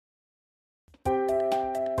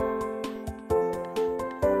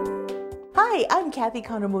Hi, I'm Kathy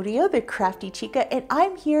Cano-Murillo, the Crafty Chica, and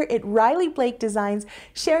I'm here at Riley Blake Designs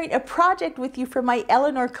sharing a project with you from my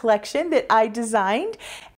Eleanor collection that I designed.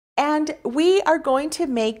 And we are going to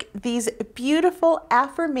make these beautiful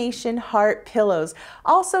affirmation heart pillows,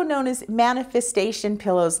 also known as manifestation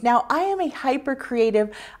pillows. Now, I am a hyper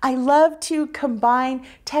creative. I love to combine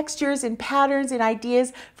textures and patterns and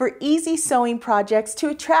ideas for easy sewing projects to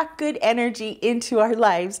attract good energy into our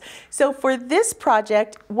lives. So for this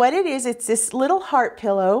project, what it is, it's this little heart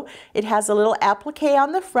pillow. It has a little applique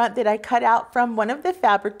on the front that I cut out from one of the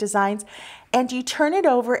fabric designs. And you turn it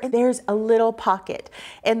over and there's a little pocket.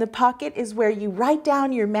 And the pocket is where you write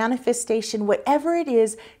down your manifestation, whatever it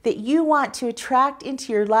is that you want to attract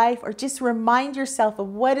into your life, or just remind yourself of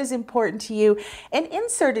what is important to you and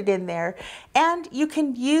insert it in there. And you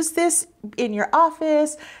can use this in your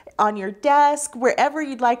office, on your desk, wherever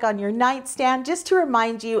you'd like, on your nightstand, just to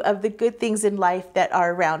remind you of the good things in life that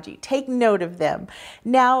are around you. Take note of them.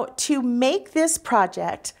 Now, to make this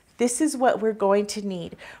project, this is what we're going to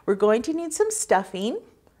need. We're going to need some stuffing,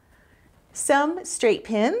 some straight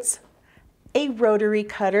pins, a rotary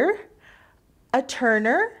cutter, a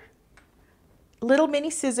turner, little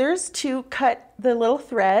mini scissors to cut the little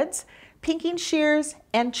threads, pinking shears,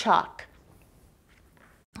 and chalk.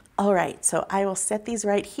 All right, so I will set these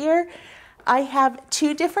right here. I have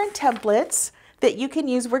two different templates that you can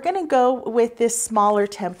use. We're gonna go with this smaller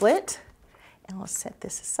template. And we'll set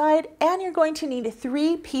this aside, and you're going to need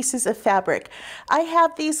 3 pieces of fabric. I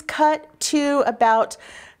have these cut to about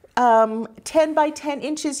 10 by 10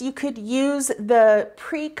 inches. You could use the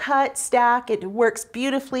pre-cut stack. It works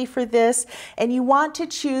beautifully for this. And you want to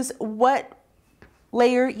choose what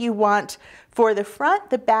layer you want for the front,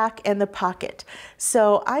 the back, and the pocket.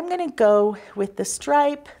 So I'm going to go with the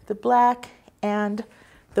stripe, the black, and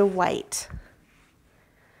the white.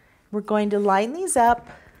 We're going to line these up.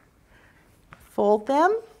 Fold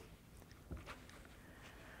them,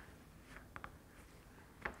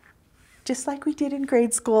 just like we did in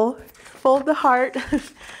grade school. Fold the heart,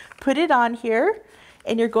 put it on here,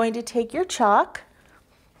 and you're going to take your chalk,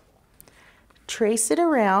 trace it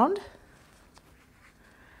around,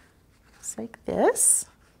 just like this,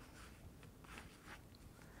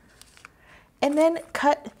 and then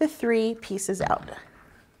cut the 3 pieces out.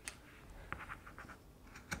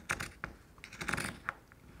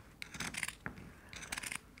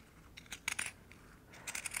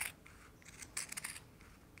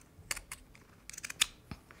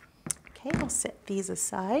 Okay, I'll set these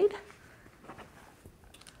aside.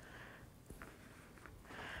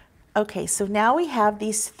 Okay, so now we have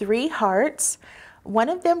these 3 hearts. One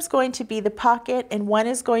of them is going to be the pocket, and one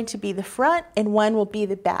is going to be the front, and one will be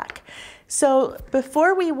the back. So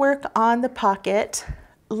before we work on the pocket,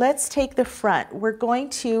 let's take the front. We're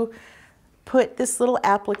going to put this little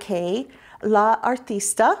applique, La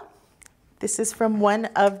Artista. This is from one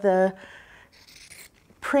of the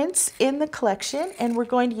prints in the collection, and we're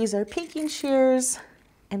going to use our pinking shears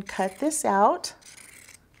and cut this out.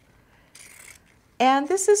 And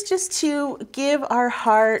this is just to give our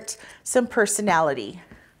heart some personality.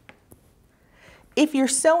 If you're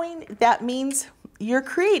sewing, that means you're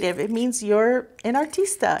creative. It means you're an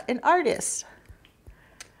artista, an artist.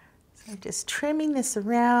 So I'm just trimming this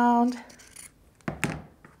around. I'm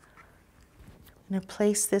going to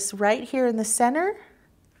place this right here in the center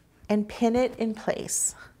and pin it in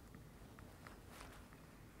place.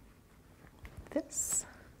 This.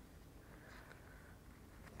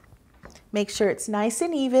 Make sure it's nice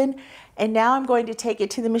and even. And now I'm going to take it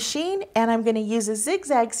to the machine, and I'm going to use a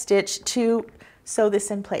zigzag stitch to sew this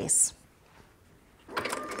in place.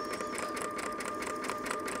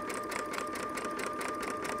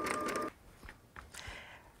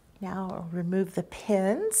 Now I'll remove the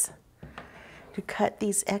pins to cut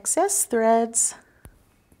these excess threads.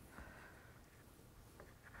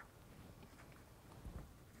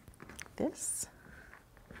 This.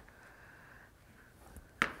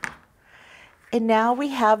 And now we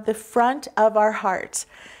have the front of our heart.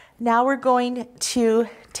 Now we're going to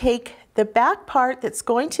take the back part that's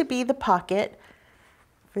going to be the pocket.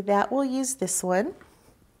 For that, we'll use this one.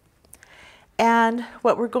 And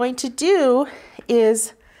what we're going to do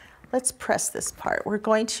is, let's press this part. We're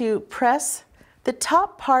going to press the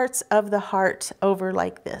top parts of the heart over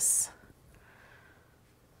like this.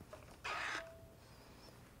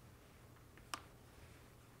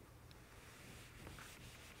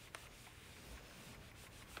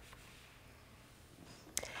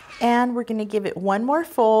 And we're going to give it one more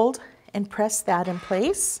fold and press that in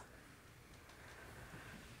place.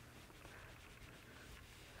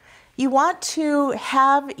 You want to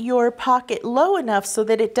have your pocket low enough so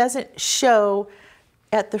that it doesn't show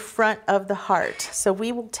at the front of the heart. So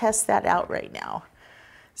we will test that out right now.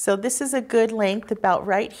 So this is a good length, about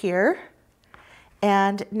right here.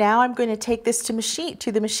 And now I'm going to take this to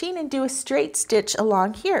the machine and do a straight stitch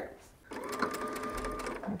along here.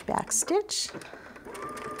 Back stitch.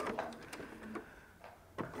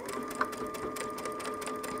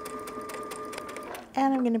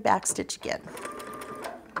 And I'm going to back stitch again.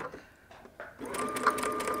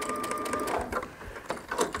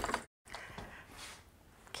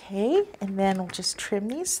 Okay, and then we'll just trim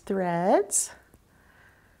these threads.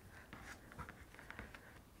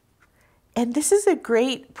 And this is a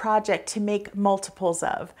great project to make multiples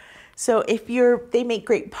of. So if they make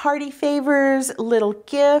great party favors, little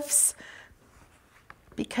gifts,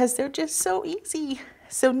 because they're just so easy.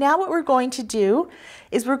 So now what we're going to do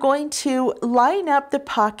is we're going to line up the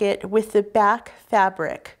pocket with the back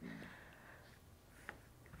fabric.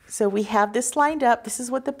 So we have this lined up. This is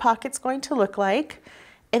what the pocket's going to look like.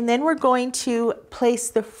 And then we're going to place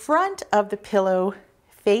the front of the pillow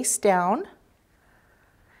face down.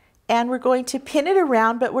 And we're going to pin it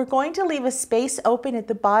around, but we're going to leave a space open at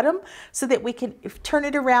the bottom so that we can turn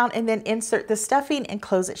it around and then insert the stuffing and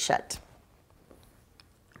close it shut.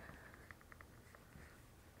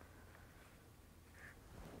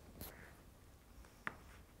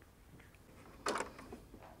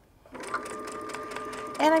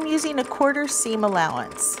 And I'm using a 1/4 seam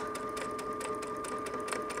allowance.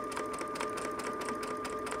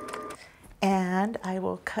 And I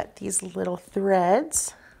will cut these little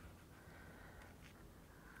threads.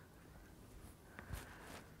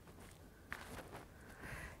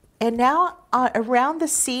 And now around the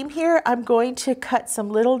seam here, I'm going to cut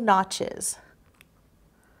some little notches.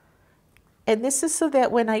 And this is so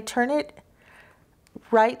that when I turn it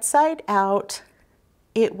right side out,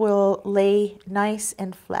 it will lay nice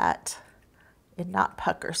and flat and not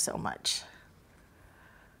pucker so much.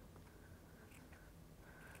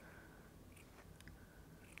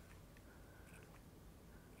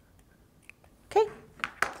 Okay.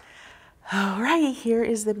 All right, here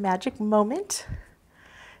is the magic moment.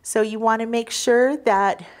 So you want to make sure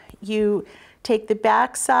that you take the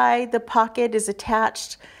back side, the pocket is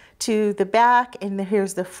attached to the back, and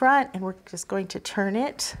here's the front, and we're just going to turn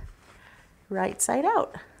it right side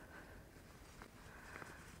out.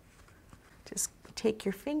 Just take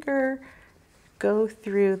your finger, go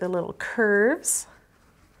through the little curves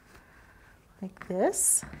like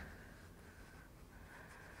this.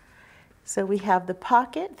 So we have the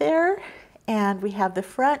pocket there, and we have the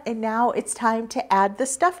front, and now it's time to add the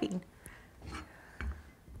stuffing.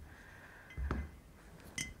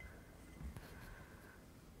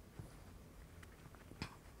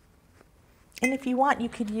 And if you want, you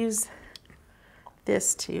could use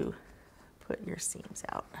this to put your seams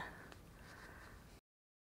out.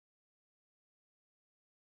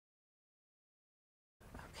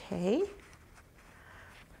 Okay.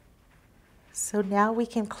 So now we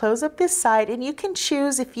can close up this side, and you can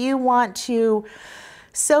choose if you want to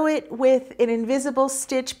sew it with an invisible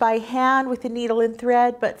stitch by hand with a needle and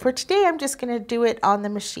thread, but for today I'm just going to do it on the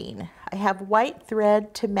machine. I have white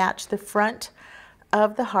thread to match the front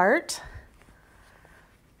of the heart.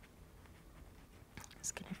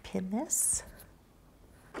 Just going to pin this,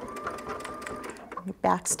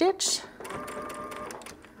 back stitch,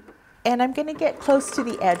 and I'm going to get close to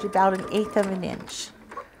the edge, about 1/8 of an inch.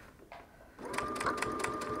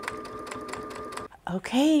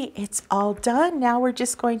 Okay, it's all done. Now we're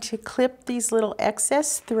just going to clip these little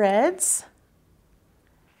excess threads.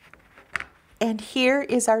 And here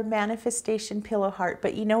is our manifestation pillow heart.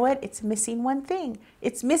 But you know what? It's missing one thing.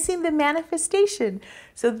 It's missing the manifestation.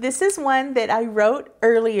 So this is one that I wrote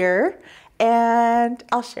earlier, and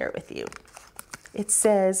I'll share it with you. It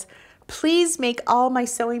says, "Please make all my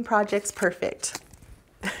sewing projects perfect."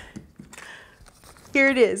 Here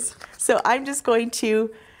it is. So I'm just going to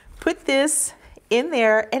put this in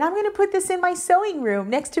there, and I'm going to put this in my sewing room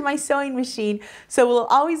next to my sewing machine, so it will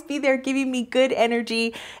always be there giving me good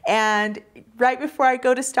energy, and right before I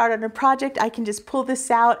go to start on a project, I can just pull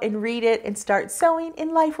this out and read it and start sewing,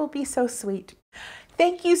 and life will be so sweet.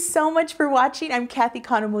 Thank you so much for watching. I'm Kathy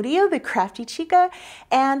Cano-Murillo, the Crafty Chica,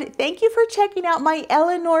 and thank you for checking out my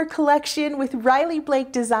Eleanor collection with Riley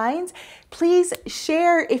Blake Designs. Please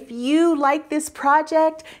share if you like this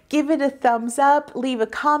project, give it a thumbs up, leave a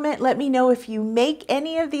comment, let me know if you make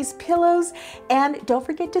any of these pillows, and don't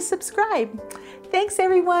forget to subscribe. Thanks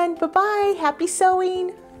everyone, bye-bye, happy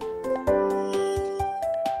sewing.